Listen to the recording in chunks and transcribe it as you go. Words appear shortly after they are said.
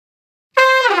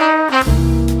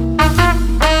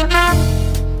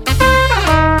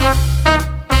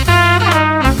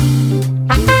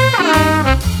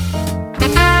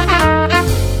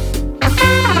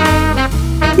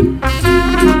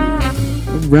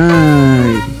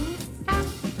Alright.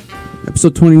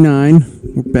 Episode 29.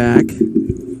 We're back. Let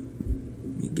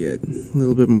me get a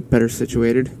little bit better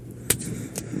situated.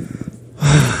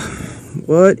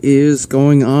 What is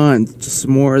going on? Just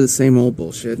some more of the same old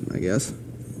bullshit, I guess.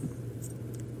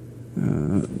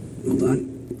 Hold on.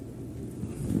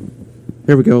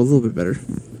 There we go, a little bit better.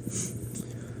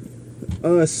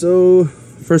 So,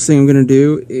 first thing I'm going to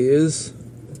do is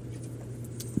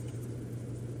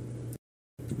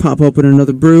pop open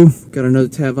another brew. Got another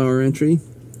tab hour entry.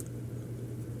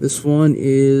 This one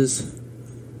is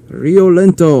Rio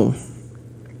Lento.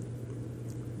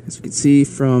 As you can see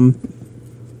from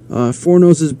Four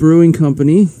Noses Brewing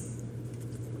Company.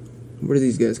 Where do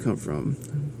these guys come from?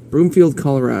 Broomfield,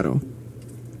 Colorado.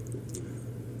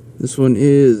 This one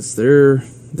is their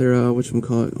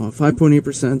whatchamacallit,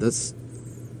 5.8%.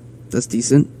 That's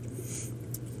decent.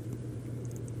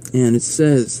 And it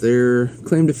says their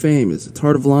claim to fame is a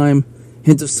tart of lime,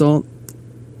 hint of salt,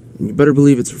 and you better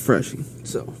believe it's refreshing.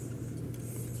 So,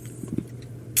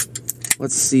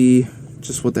 let's see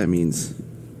just what that means.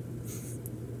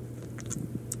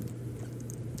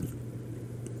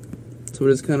 So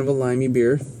it is kind of a limey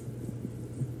beer,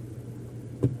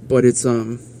 but it's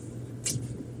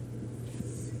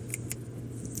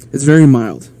very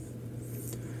mild.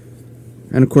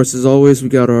 And of course, as always, we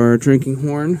got our drinking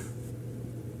horn.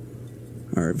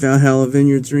 Our Valhalla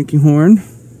Vineyards drinking horn.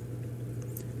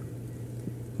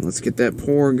 Let's get that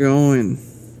pour going.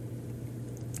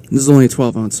 This is only a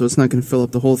 12 ounce, so it's not going to fill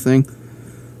up the whole thing.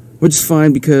 Which is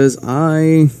fine because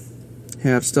I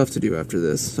have stuff to do after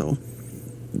this, so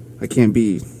I can't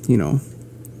be,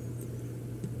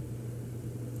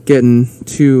 getting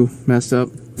too messed up.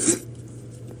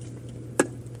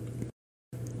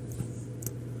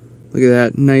 Look at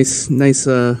that, nice,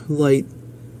 light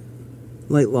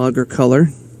lager color.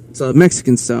 It's a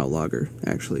Mexican style lager,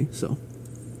 actually. So,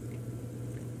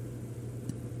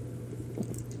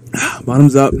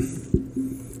 bottoms up,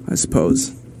 I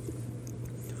suppose.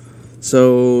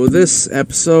 So this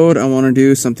episode, I want to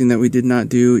do something that we did not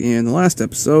do in the last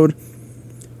episode,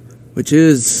 which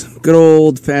is good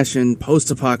old-fashioned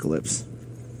post-apocalypse.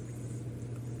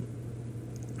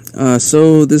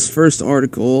 So this first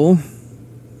article,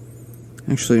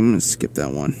 actually, I'm going to skip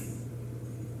that one.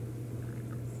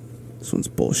 This one's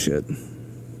bullshit. In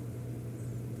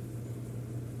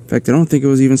fact, I don't think it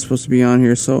was even supposed to be on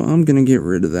here, so I'm going to get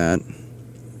rid of that.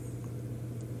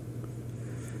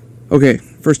 Okay,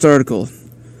 first article.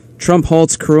 Trump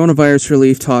halts coronavirus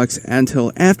relief talks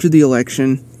until after the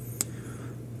election.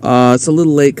 It's a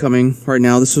little late coming right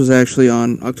now. This was actually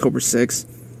on October 6th.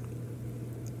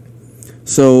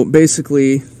 So,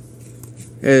 basically,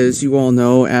 as you all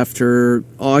know, after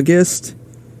August,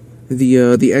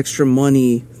 the extra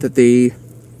money that they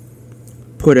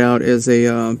put out as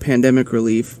a pandemic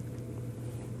relief,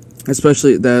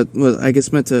 especially that was, I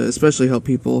guess, meant to especially help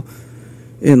people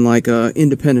in like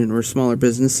independent or smaller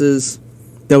businesses.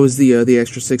 That was the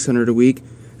extra $600 a week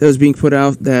that was being put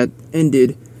out. That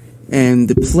ended, and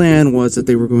the plan was that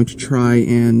they were going to try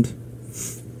and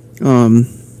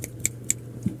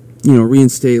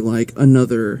reinstate like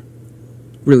another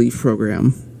relief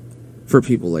program for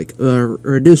people, like or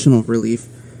additional relief.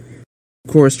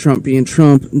 Of course, Trump being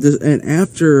Trump, and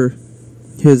after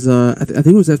his I think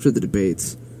it was after the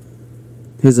debates,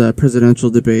 his presidential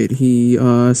debate, he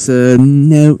said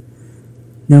no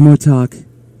more talk,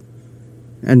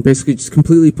 and basically just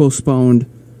completely postponed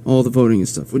all the voting and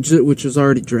stuff, which was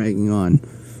already dragging on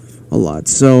a lot.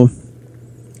 So,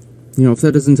 if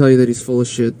that doesn't tell you that he's full of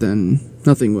shit, then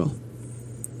nothing will.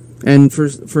 And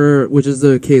for which is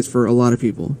the case for a lot of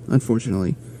people,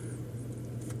 unfortunately.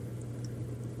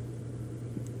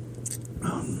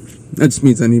 That just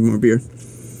means I need more beer.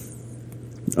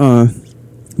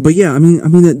 But yeah, I mean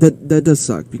that does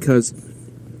suck, because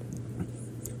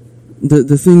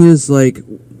the thing is, like,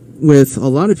 with a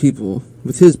lot of people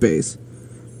with his base,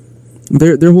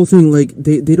 their whole thing, like,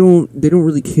 they don't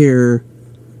really care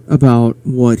about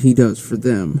what he does for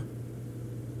them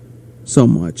so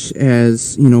much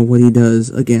as, what he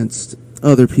does against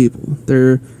other people.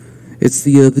 It's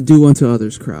the do unto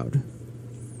others crowd,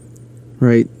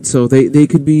 right? So they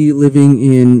could be living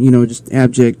in, just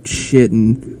abject shit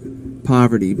and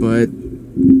poverty, but,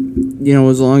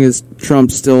 as long as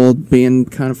Trump's still being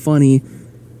kind of funny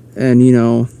and,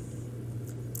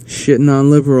 shitting on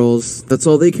liberals, that's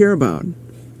all they care about.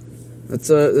 That's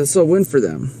a win for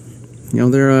them.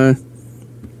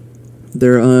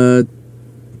 They're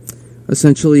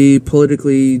essentially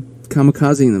politically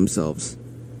kamikazing themselves,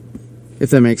 if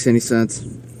that makes any sense.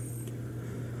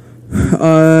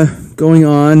 Going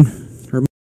on, or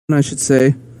I should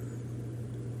say,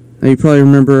 Now, you probably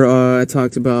remember I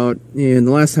talked about in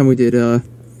the last time we did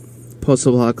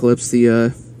Post-Apocalypse,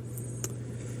 this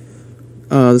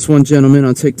one gentleman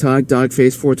on TikTok,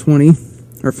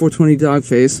 Dogface420, or 420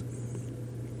 Dogface.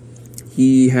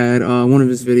 He had one of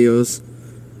his videos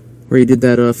where he did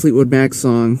that Fleetwood Mac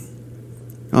song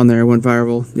on there. It went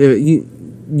viral.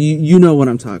 You know what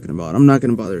I'm talking about. I'm not going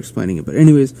to bother explaining it. But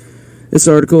anyways, this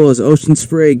article is Ocean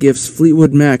Spray gifts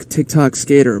Fleetwood Mac TikTok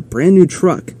skater a brand new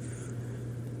truck.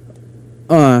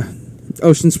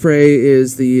 Ocean Spray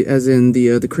is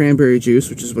the cranberry juice,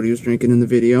 which is what he was drinking in the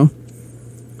video.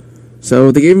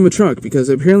 So they gave him a truck because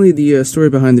apparently the story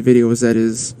behind the video was that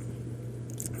his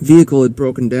vehicle had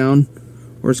broken down,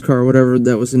 or his car, or whatever,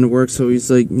 that was in the work. So he's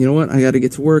like, you know what, I got to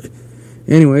get to work.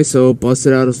 Anyway, so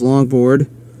busted out his longboard,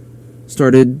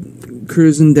 started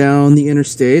cruising down the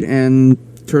interstate, and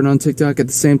turned on TikTok at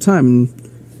the same time,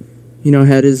 and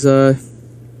had his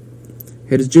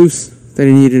juice that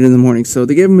he needed in the morning. So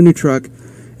they gave him a new truck,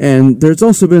 and there's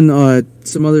also been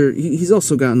some other. He's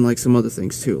also gotten like some other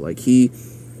things too. Like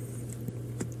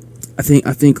I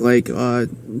think like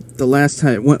the last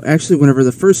time, whenever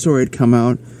the first story had come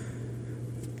out,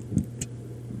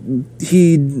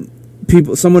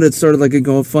 someone had started like a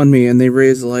GoFundMe, and they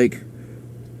raised like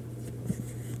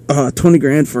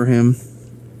 $20,000 for him,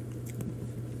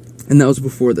 and that was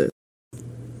before this.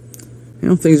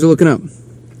 Things are looking up.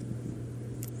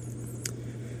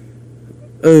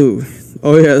 Oh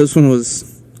yeah, this one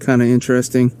was kind of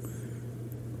interesting.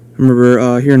 I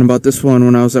remember hearing about this one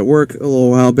when I was at work a little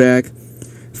while back.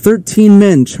 13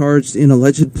 men charged in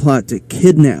alleged plot to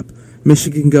kidnap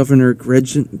Michigan Governor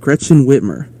Gretchen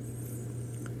Whitmer.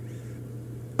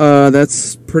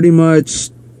 That's pretty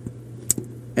much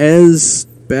as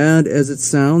bad as it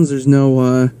sounds. There's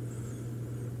no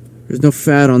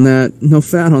fat on that. No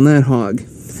fat on that hog.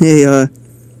 Hey,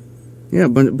 yeah,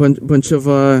 bunch of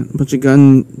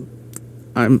gun.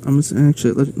 I'm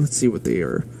actually let's see what they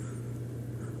are.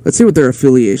 Let's see what their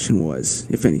affiliation was,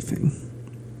 if anything.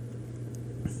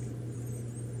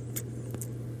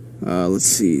 Let's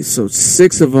see. So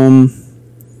 6 of them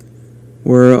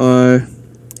were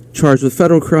charged with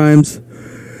federal crimes.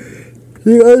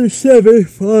 The other 7,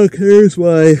 fuck, there's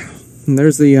why. And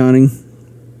there's the yawning.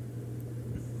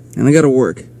 And I gotta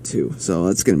work, too, so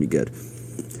that's gonna be good.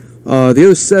 The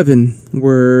other 7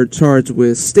 were charged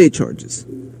with state charges.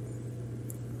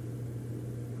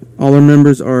 All our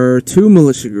members are 2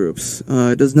 militia groups.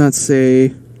 It does not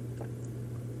say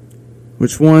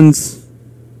which ones.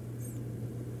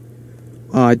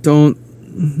 I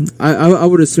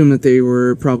would assume that they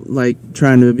were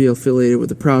trying to be affiliated with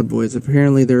the Proud Boys.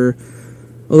 Apparently they're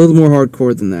a little more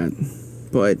hardcore than that.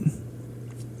 But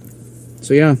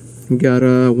so yeah, we got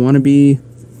wannabe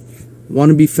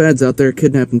feds out there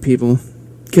kidnapping people.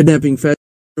 Kidnapping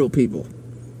federal people,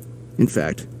 in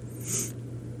fact.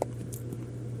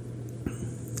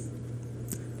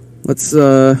 Let's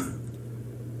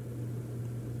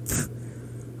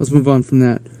move on from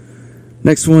that.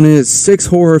 Next one is 6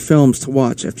 horror films to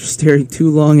watch after staring too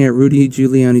long at Rudy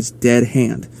Giuliani's dead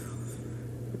hand.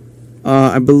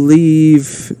 I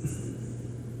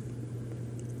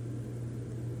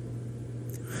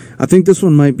think this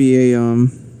one might be a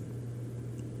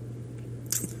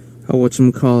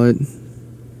whatchamacallit.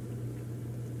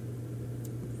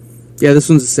 Yeah, this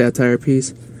one's a satire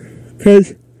piece.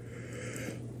 Cause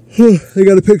I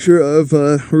got a picture of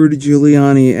Rudy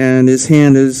Giuliani, and his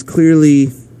hand is clearly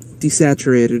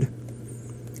desaturated.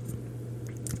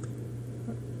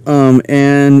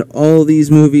 And all these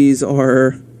movies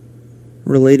are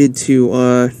related to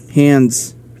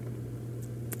hands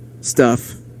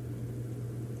stuff.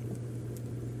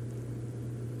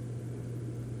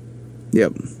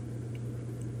 Yep.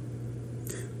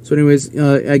 So anyways,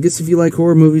 I guess if you like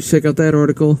horror movies, check out that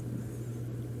article.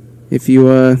 If you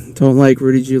don't like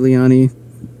Rudy Giuliani,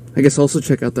 I guess also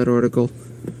check out that article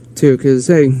too, because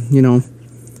hey,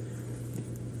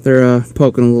 they're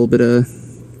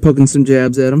poking some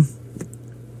jabs at him.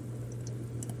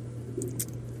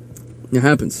 It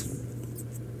happens.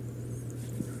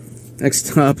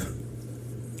 Next up,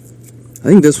 I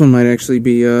think this one might actually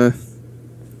be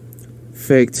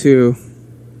fake too.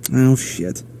 Oh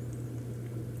shit.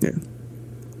 Yeah.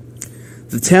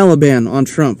 The Taliban on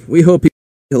Trump. We hope he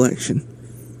election.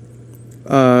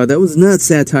 That was not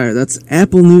satire. That's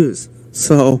Apple News.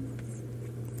 So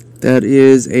that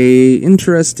is a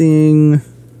interesting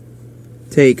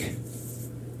take,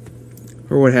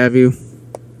 or what have you.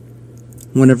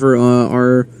 Whenever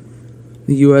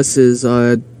the U.S.'s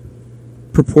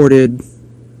purported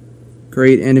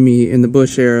great enemy in the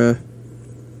Bush era,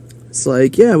 it's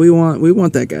like, yeah, we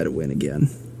want that guy to win again.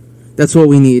 That's what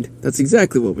we need. That's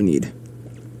exactly what we need.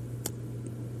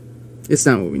 It's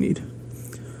not what we need.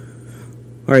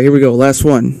 Alright, here we go. Last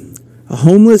one. A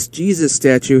homeless Jesus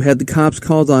statue had the cops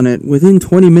called on it within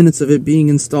 20 minutes of it being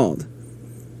installed.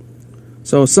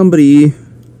 So somebody...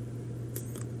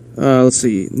 let's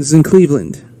see. This is in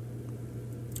Cleveland.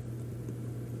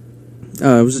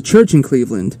 It was a church in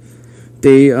Cleveland.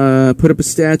 They put up a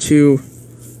statue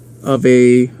of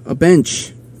a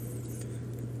bench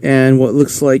and what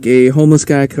looks like a homeless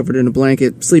guy covered in a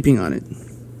blanket sleeping on it.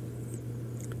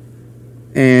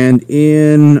 And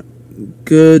in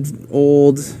good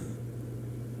old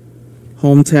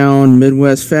hometown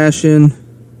Midwest fashion,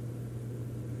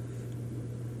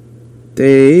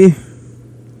 basically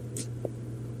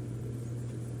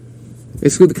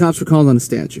the cops were called on a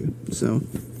statue. So,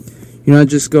 it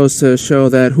just goes to show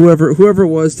that whoever it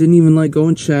was didn't even go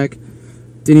and check,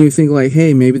 didn't even think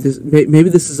hey, maybe this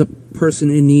is a person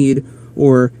in need,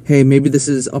 or hey, maybe this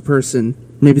is a person,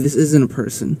 maybe this isn't a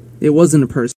person. It wasn't a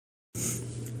person.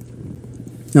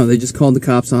 No, they just called the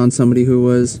cops on somebody who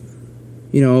was,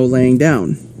 laying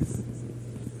down.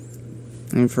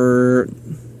 And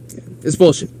it's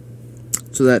bullshit.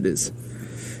 So that is.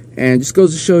 And it just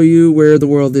goes to show you where the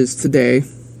world is today.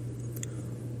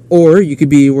 Or you could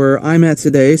be where I'm at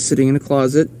today, sitting in a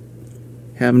closet,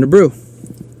 having a brew.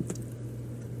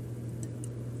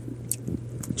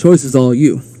 Choice is all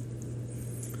you.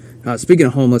 Speaking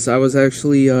of homeless, I was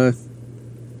actually I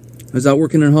was out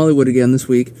working in Hollywood again this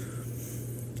week,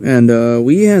 and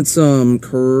we had some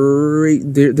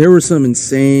there were some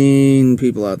insane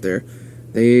people out there.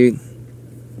 We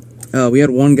had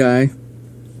one guy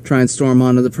try and storm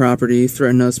onto the property,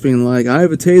 threaten us, being like, I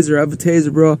have a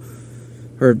taser, bro,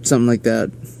 or something like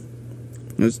that.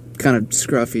 It was kind of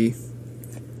scruffy,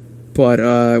 but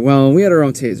we had our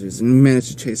own tasers and we managed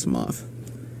to chase him off.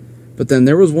 But then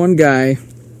there was one guy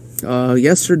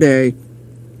yesterday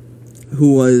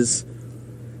who was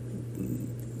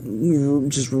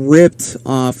just ripped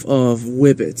off of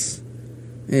Whippets,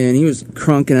 and he was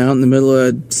crunking out in the middle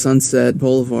of Sunset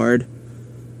Boulevard,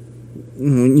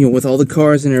 with all the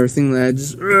cars and everything. That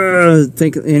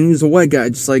and he was a white guy,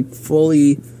 just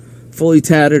fully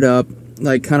tatted up,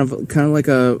 kind of like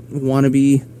a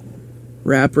wannabe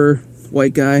rapper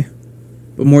white guy,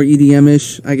 but more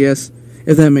EDM-ish, I guess,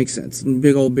 if that makes sense. And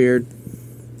big old beard,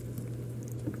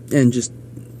 and just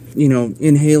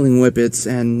inhaling Whippets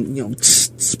and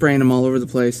spraying them all over the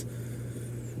place.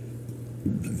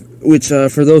 Which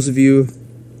for those of you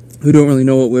who don't really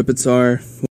know what Whippets are,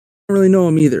 I don't really know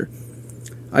them either.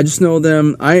 I just know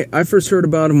them. I first heard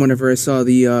about them whenever I saw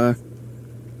the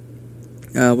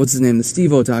what's his name, the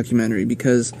Steve-O documentary,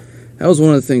 because that was one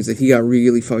of the things that he got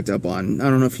really fucked up on. I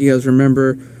don't know if you guys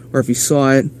remember or if you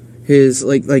saw it. His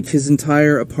his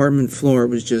entire apartment floor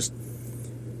was just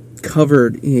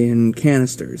covered in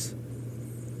canisters.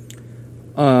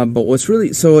 But what's really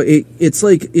it's an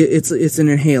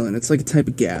inhalant. It's like a type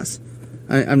of gas.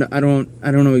 I don't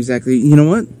know exactly. You know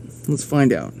what? Let's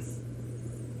find out.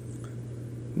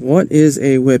 What is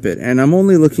a Whippet? And I'm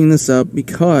only looking this up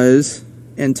because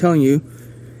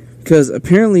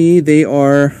apparently they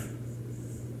are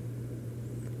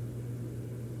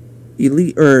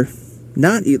they're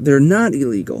not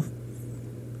illegal.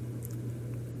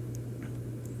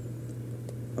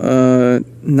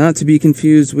 Not to be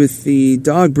confused with the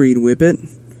dog breed Whippet,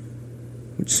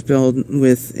 which is spelled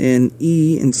with an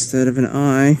E instead of an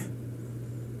I.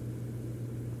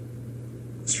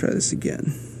 Let's try this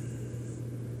again.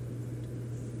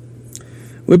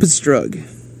 Whippet's drug.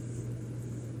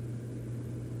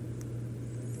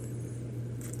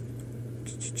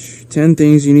 Ten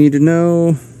things you need to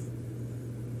know.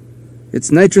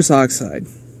 It's nitrous oxide.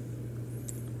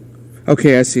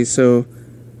 Okay, I see. So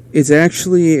it's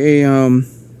actually a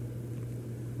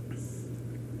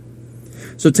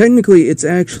so technically it's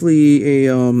actually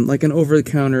a like an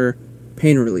over-the-counter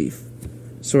pain relief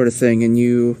sort of thing, and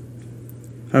you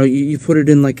put it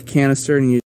in like a canister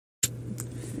and you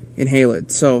inhale it.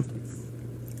 So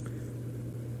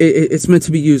it's meant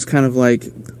to be used kind of like,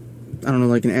 I don't know,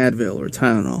 like an Advil or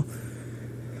Tylenol.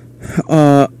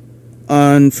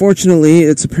 Unfortunately,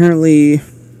 it's apparently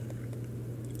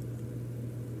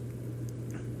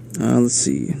let's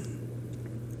see,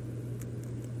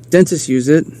 dentists use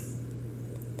it,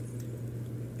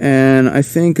 and I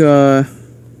think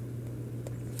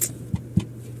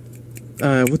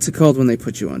what's it called when they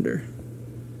put you under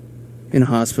in a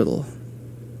hospital?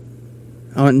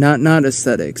 Not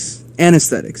anesthetics.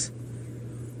 Anesthetics.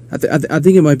 I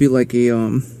think it might be like a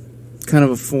kind of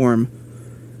a form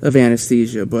of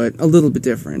anesthesia, but a little bit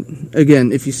different.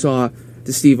 Again, if you saw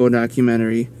the Steve-O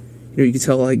documentary, you could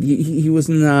tell he was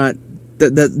not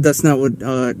That's not what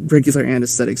regular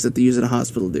anesthetics that they use at a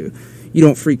hospital do. You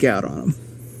don't freak out on them.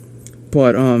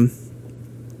 But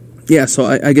yeah. So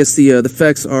I guess the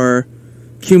effects are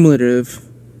cumulative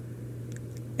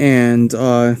and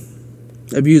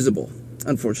abusable,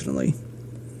 unfortunately.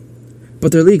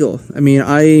 But they're legal. I mean,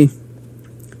 I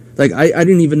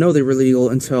didn't even know they were legal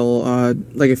until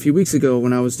like a few weeks ago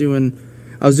when I was doing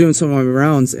some of my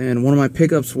rounds, and one of my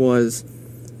pickups was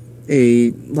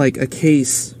a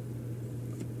case,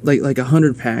 like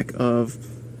 100-pack of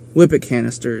Whippet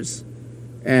canisters,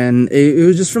 and it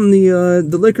was just from the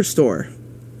liquor store.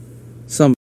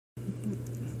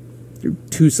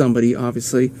 To somebody,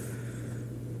 obviously.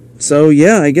 So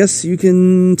yeah, I guess you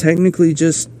can technically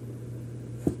just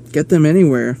get them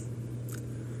anywhere.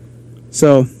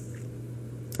 So,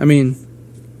 I mean,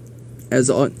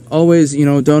 as always,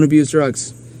 don't abuse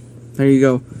drugs. There you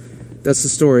go. That's the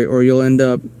story. Or you'll end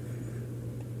up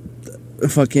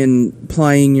fucking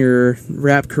plying your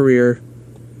rap career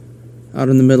out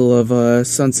in the middle of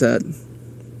Sunset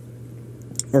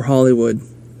or Hollywood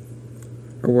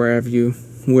or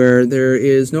where there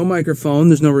is no microphone,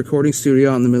 there's no recording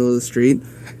studio out in the middle of the street,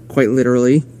 quite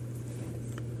literally.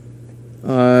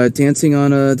 Dancing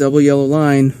on a double yellow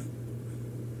line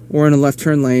or in a left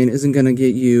turn lane isn't gonna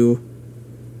get you,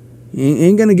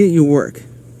 ain't gonna get you work.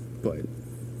 But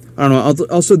I don't know.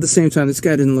 Also, at the same time, this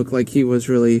guy didn't look like he was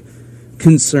really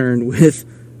concerned with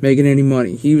making any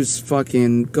money. He was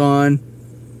fucking gone,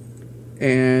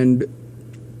 and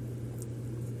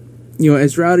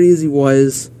as rowdy as he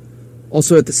was,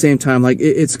 also at the same time, like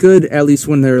it's good at least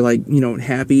when they're like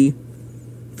happy,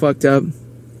 fucked up.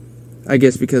 I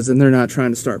guess because then they're not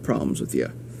trying to start problems with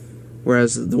you.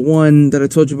 Whereas the one that I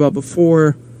told you about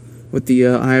before, with the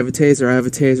I have a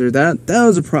taser, that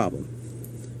was a problem.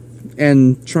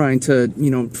 And trying to,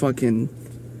 fucking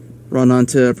run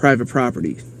onto private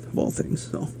property, of all things,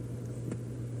 so.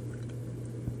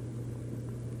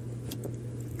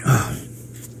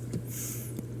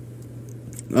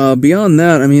 Beyond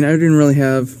that, I mean, I didn't really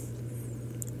have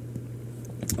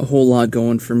a whole lot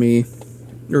going for me,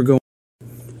 or going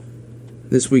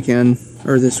this weekend,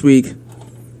 or this week,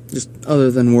 just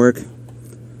other than work,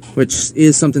 which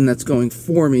is something that's going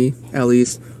for me, at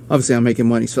least. Obviously, I'm making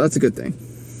money, so that's a good thing.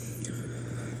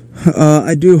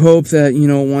 I do hope that,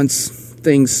 once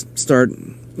things start,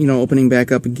 opening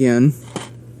back up again,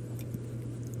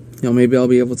 maybe I'll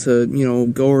be able to,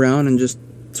 go around and just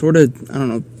sort of, I don't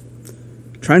know,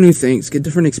 try new things, get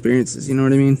different experiences, you know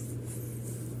what I mean?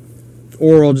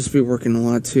 Or I'll just be working a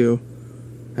lot, too.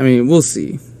 I mean, we'll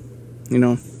see,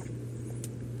 Not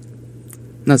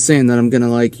saying that I'm gonna,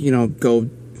 go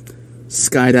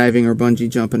skydiving or bungee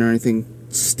jumping or anything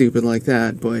stupid like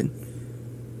that, but,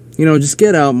 just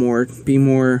get out more, be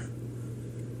more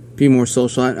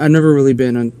social. I've never really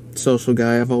been a social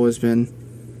guy. I've always been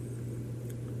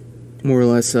more or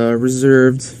less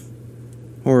reserved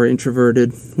or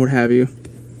introverted, what have you.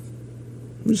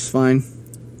 Which is fine.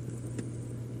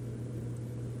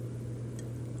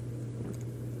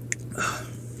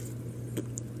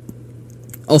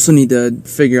 Also need to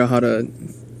figure out how to,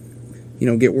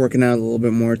 get working out a little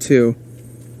bit more too.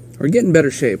 Or get in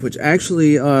better shape, which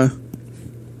actually,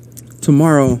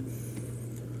 tomorrow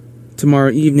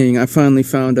evening, I finally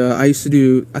found, I used to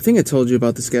do, I think I told you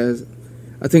about this, guys.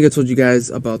 I think I told you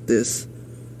guys about this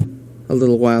a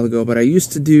little while ago, but I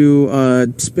used to do,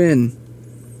 spin,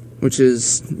 which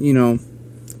is,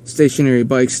 stationary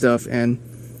bike stuff, and,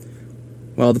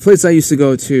 well, the place I used to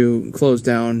go to closed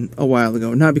down a while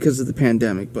ago, not because of the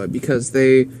pandemic, but because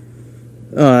they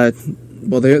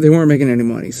weren't making any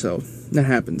money, so that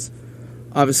happens.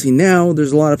 Obviously now,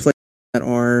 there's a lot of places that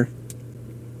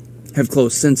have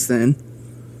closed since then,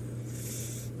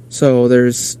 so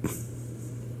there's,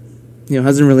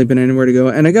 hasn't really been anywhere to go,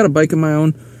 and I got a bike of my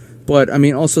own, but, I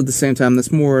mean, also at the same time,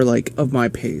 that's more, of my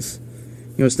pace.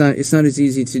 It's not as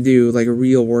easy to do, a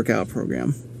real workout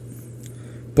program.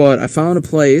 But I found a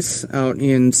place out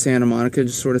in Santa Monica,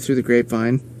 just sort of through the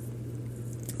grapevine.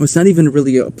 Well, it's not even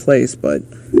really a place, but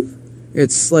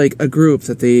it's a group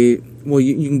that you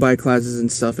can buy classes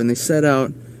and stuff, and they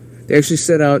actually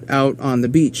set out on the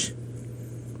beach.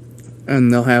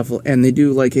 And they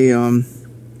do a,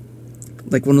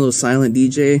 one of those silent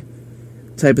DJ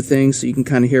type of things, so you can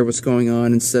kind of hear what's going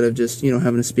on instead of just,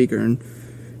 having a speaker and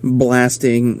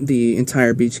blasting the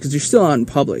entire beach, because you're still out in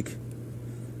public.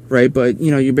 Right, but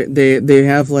they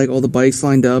have all the bikes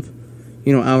lined up,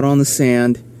 out on the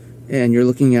sand, and you're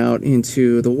looking out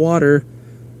into the water,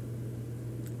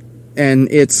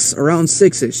 and it's around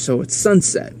 6-ish, so it's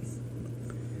sunset.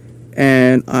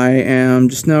 And I am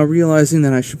just now realizing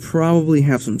that I should probably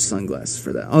have some sunglasses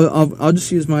for that. I'll just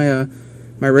use my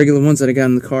my regular ones that I got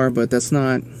in the car, but that's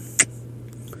not...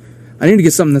 I need to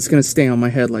get something that's going to stay on my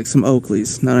head, like some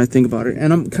Oakleys, now that I think about it.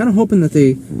 And I'm kind of hoping that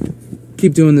they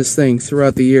keep doing this thing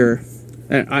throughout the year.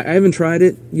 And I haven't tried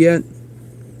it yet.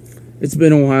 It's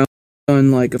been a while. I haven't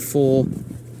done like a full,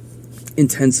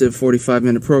 intensive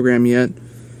 45-minute program yet.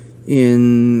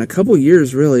 In a couple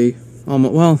years, really.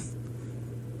 Almost, well,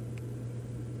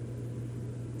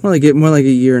 more like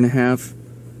a year and a half.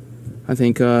 I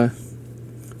think the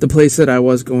place that I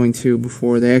was going to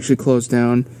before, they actually closed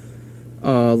down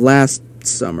last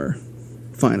summer,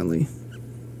 finally.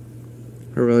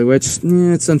 Or really, which,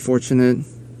 it's unfortunate.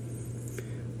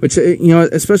 Which,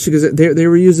 especially because they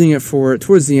were using it for,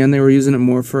 towards the end, they were using it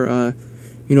more for,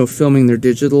 filming their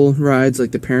digital rides,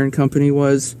 like the parent company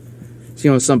was.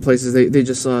 So, some places, they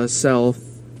just sell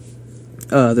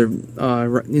their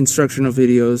instructional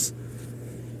videos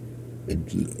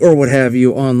or what have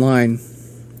you online.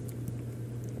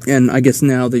 And I guess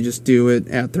now they just do it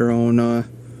at their own,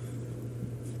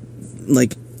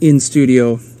 like,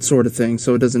 in-studio sort of thing,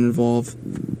 so it doesn't involve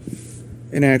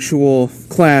an actual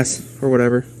class or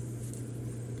whatever.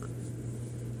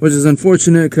 Which is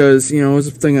unfortunate, because, it was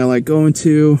a thing I like going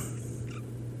to.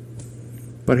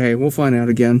 But hey, we'll find out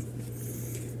again.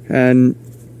 And,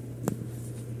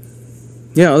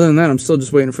 yeah, other than that, I'm still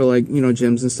just waiting for, like,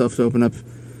 gyms and stuff to open up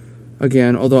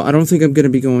again. Although, I don't think I'm going to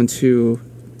be going to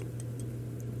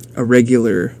a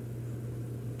regular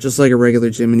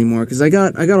gym anymore, because I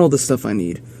got all the stuff I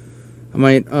need. I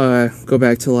might go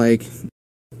back to like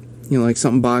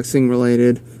something boxing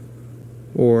related,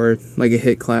 or like a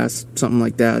HIIT class, something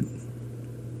like that.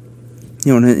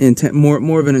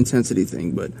 More of an intensity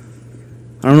thing. But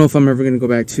I don't know if I'm ever going to go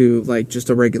back to like just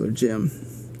a regular gym,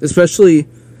 especially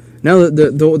now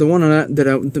that the one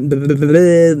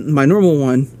my normal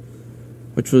one,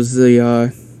 which was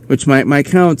which my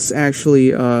account's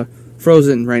actually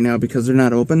frozen right now because they're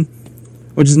not open,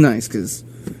 which is nice, because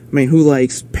who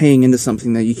likes paying into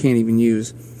something that you can't even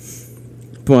use?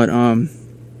 But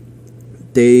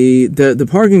the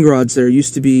parking garage there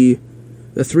used to be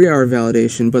a 3-hour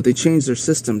validation, but they changed their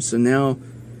system, so now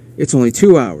it's only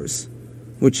 2 hours,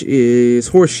 which is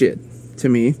horseshit to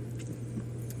me.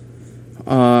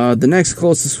 The next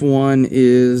closest one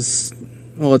is,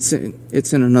 well, it's in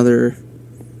another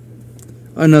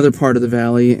part of the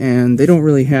valley, and they don't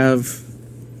really have...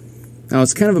 Now,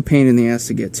 it's kind of a pain in the ass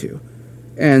to get to.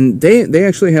 And they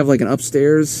actually have, like, an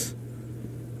upstairs...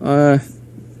 or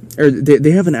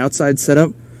they have an outside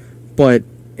setup, but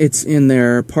it's in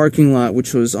their parking lot,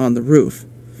 which was on the roof.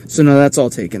 So, no, that's all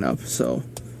taken up, so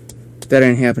that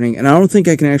ain't happening. And I don't think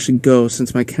I can actually go,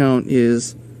 since my account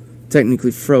is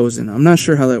technically frozen. I'm not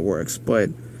sure how that works, but,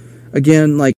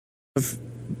 again, like, I have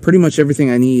pretty much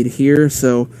everything I need here,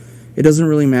 so... It doesn't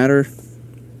really matter.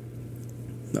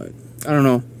 I don't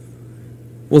know.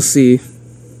 We'll see.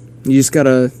 You just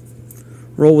gotta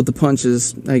roll with the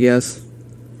punches, I guess.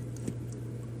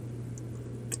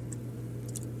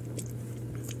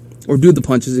 Or do the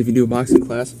punches if you do a boxing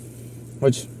class.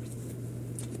 Which,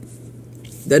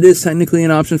 that is technically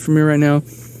an option for me right now.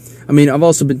 I've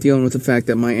also been dealing with the fact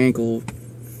that my ankle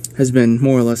has been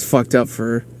more or less fucked up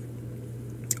for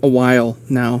a while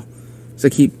now. So I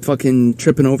keep fucking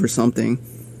tripping over something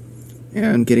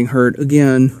and getting hurt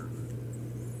again.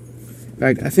 In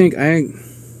fact, I think I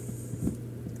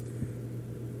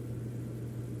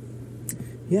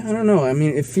don't know.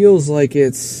 It feels like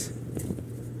it's...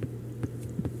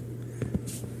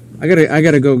 I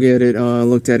gotta go get it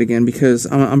looked at again, because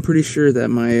I'm pretty sure that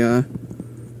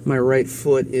my right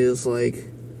foot is like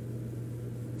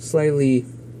slightly...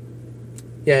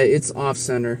 Yeah, it's off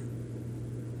center.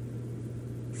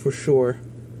 For sure.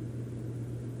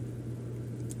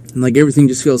 And like everything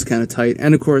just feels kind of tight.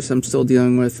 And of course, I'm still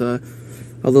dealing with a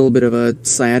little bit of a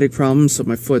sciatic problem, so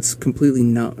my foot's completely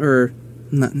numb, or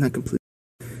not completely.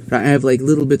 But I have like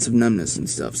little bits of numbness and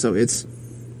stuff, so it's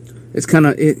kind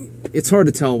of it's hard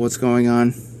to tell what's going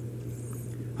on.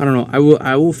 I don't know.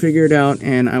 I will figure it out,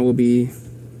 and I will be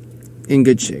in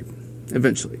good shape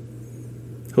eventually.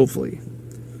 Hopefully.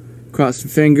 Cross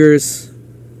your fingers.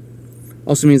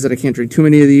 Also means that I can't drink too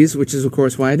many of these, which is, of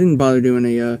course, why I didn't bother doing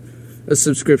a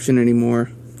subscription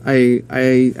anymore. I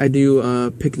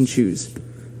do pick and choose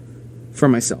for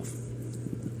myself.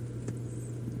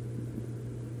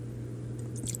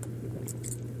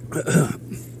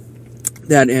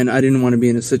 That, and I didn't want to be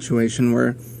in a situation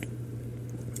where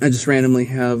I just randomly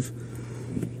have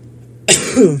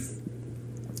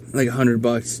like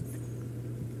 $100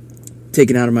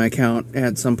 taken out of my account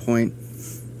at some point.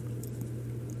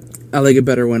 I like it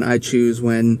better when I choose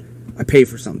when I pay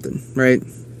for something, right?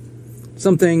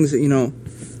 Some things,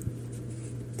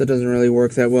 that that doesn't really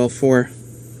work that well for.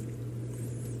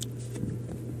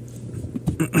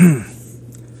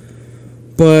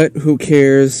 But who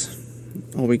cares?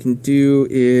 All we can do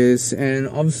is, and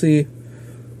obviously,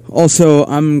 also,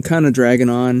 I'm kind of dragging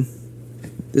on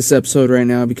this episode right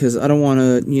now because I don't want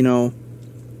to,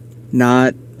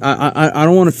 I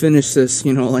don't want to finish this,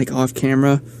 like off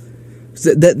camera.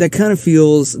 That kind of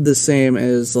feels the same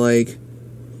as like,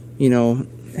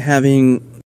 having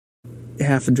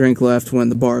half a drink left when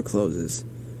the bar closes.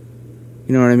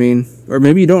 You know what I mean? Or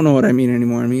maybe you don't know what I mean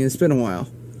anymore. I mean, it's been a while.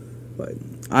 But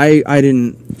I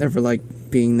didn't ever like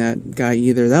being that guy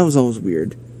either. That was always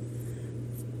weird.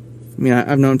 I mean,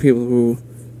 I've known people who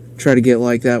try to get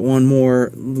like that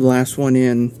last one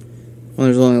in when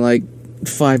there's only like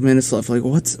 5 minutes left. Like,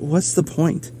 what's the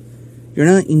point? You're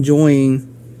not enjoying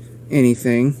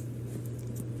anything.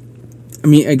 I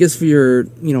mean, I guess if you're,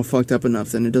 fucked up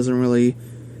enough, then it doesn't really...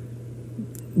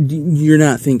 You're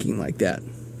not thinking like that,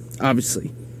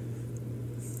 obviously.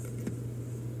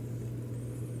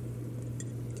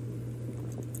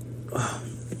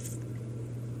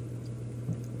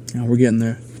 Now we're getting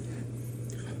there.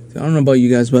 I don't know about you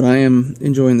guys, but I am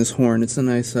enjoying this horn. It's a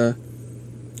nice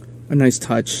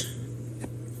touch.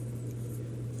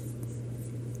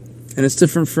 And it's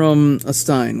different from a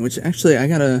Stein, which actually I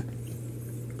gotta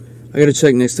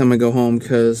check next time I go home,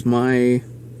 because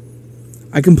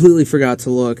I completely forgot to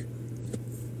look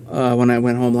when I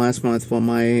went home last month. But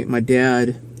my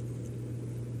dad,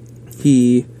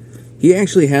 he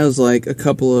actually has like a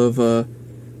couple of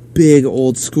big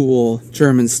old school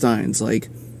German Steins, like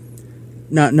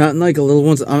not like a little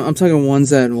ones. I'm talking ones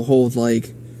that will hold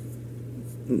like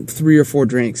 3 or 4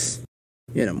 drinks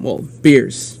in them. Well,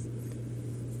 beers.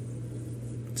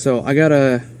 So I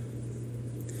gotta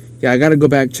go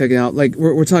back, check it out. Like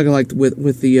we're talking like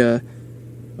with the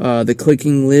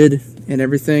clicking lid and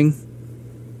everything,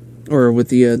 or with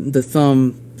the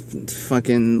thumb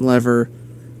fucking lever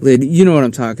lid. You know what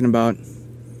I'm talking about.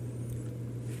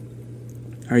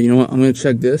 All right, you know what? I'm gonna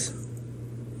check this.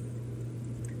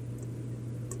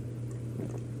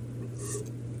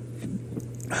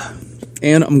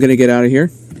 And I'm gonna get out of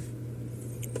here.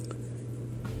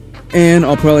 And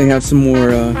I'll probably have some more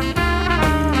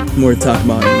to talk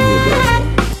about.